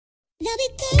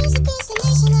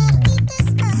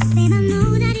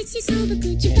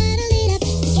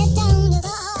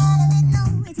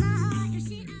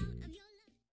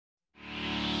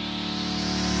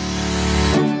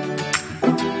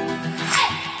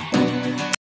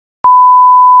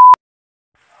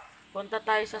Punta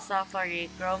tayo sa Safari,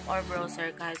 Chrome or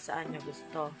browser kahit saan nyo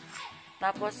gusto.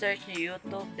 Tapos search nyo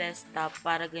YouTube desktop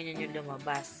para ganyan yung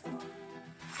lumabas.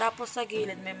 Tapos sa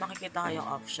gilid may makikita kayong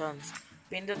options.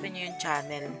 Pindutin nyo yung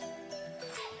channel.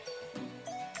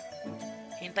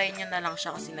 Hintayin nyo na lang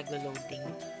siya kasi naglo-loading.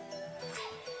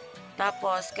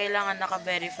 Tapos kailangan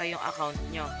naka-verify yung account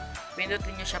nyo.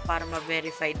 Pindutin nyo siya para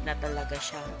ma-verified na talaga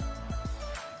siya.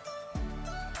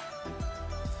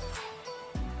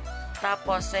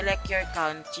 Tapos, select your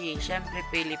country. Syempre,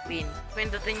 Philippines.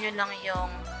 Pindutin nyo lang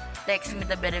yung text me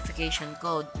the verification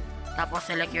code. Tapos,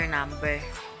 select your number.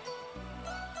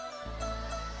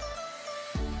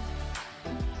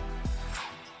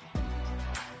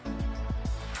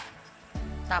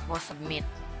 Tapos, submit.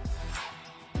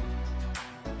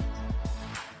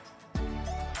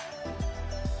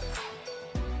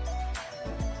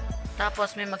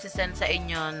 Tapos, may magsisend sa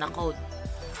inyo na code.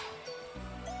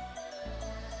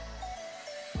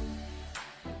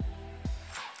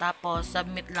 Tapos,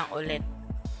 submit lang ulit.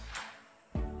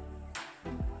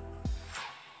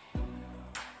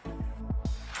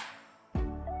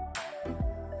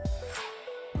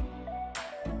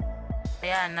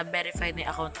 Ayan, na-verified na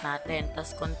yung account natin.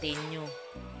 Tapos, continue.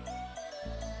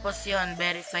 Tapos yun,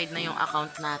 verified na yung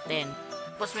account natin.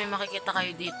 Tapos, may makikita kayo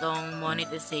ditong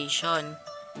monetization.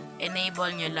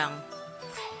 Enable nyo lang.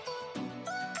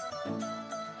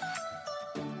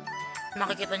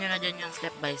 Makikita nyo na dyan yung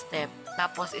step by step.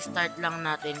 Tapos, start lang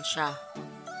natin siya.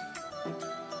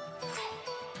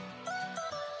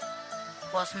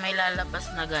 Tapos, may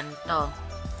lalabas na ganito.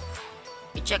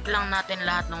 I-check lang natin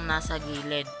lahat ng nasa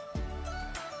gilid.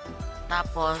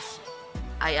 Tapos,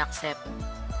 I accept.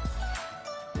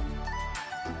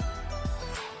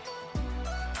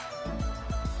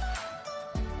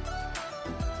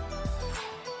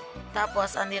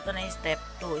 Tapos, andito na yung step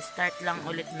 2. Start lang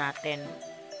ulit natin.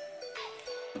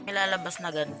 May lalabas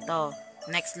na ganito.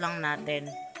 Next lang natin.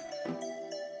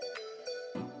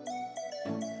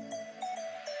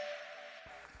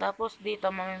 Tapos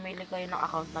dito, mamimili kayo ng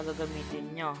account na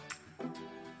gagamitin nyo.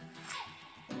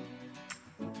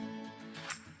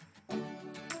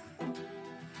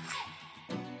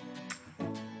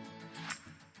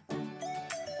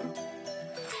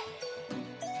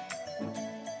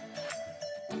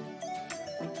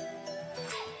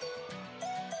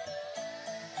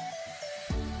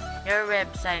 Your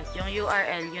website, yung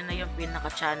URL, yun na yung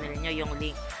pinaka-channel nyo, yung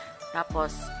link.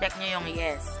 Tapos, check nyo yung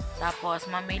yes.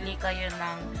 Tapos, mamili kayo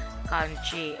ng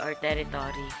country or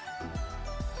territory.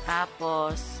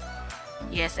 Tapos,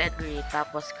 yes, agree.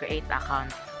 Tapos, create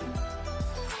account.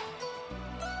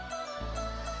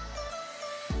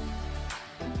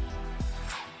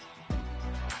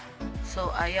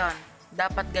 So, ayun.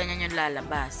 Dapat ganyan yung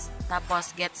lalabas.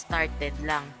 Tapos, get started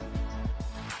lang.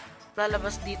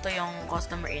 Lalabas dito yung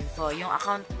customer info. Yung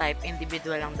account type,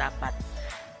 individual lang dapat.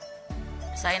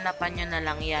 Sign upan nyo na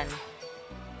lang yan.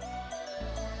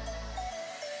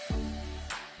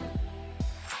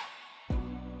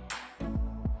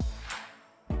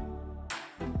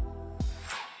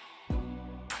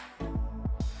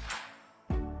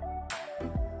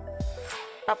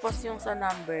 Tapos yung sa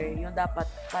number, yung dapat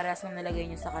parehas nang nilagay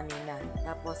nyo sa kanina.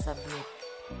 Tapos submit.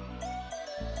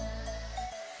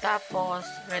 Tapos,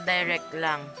 redirect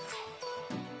lang.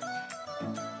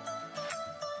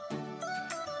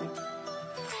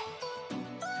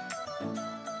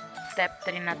 Step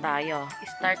 3 na tayo.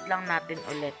 Start lang natin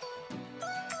ulit.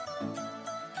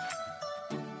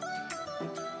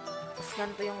 Tapos,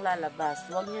 ganito yung lalabas.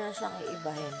 Huwag nyo na siyang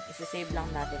iibahin. Isisave lang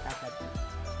natin agad.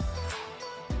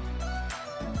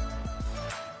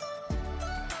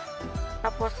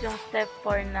 Tapos, yung step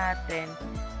 4 natin,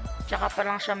 tsaka pa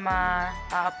lang siya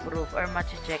ma-approve or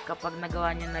ma-check kapag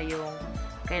nagawa nyo na yung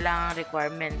kailangang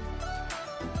requirement.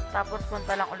 Tapos,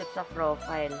 punta lang ulit sa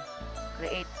profile.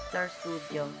 Creator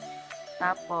Studio.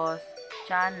 Tapos,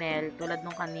 channel, tulad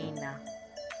nung kanina.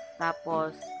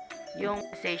 Tapos, yung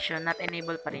session, not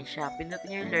enable pa rin siya.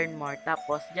 Pindutin nyo yung learn more.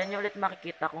 Tapos, dyan nyo ulit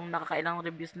makikita kung nakakailang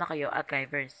reviews na kayo at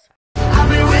drivers.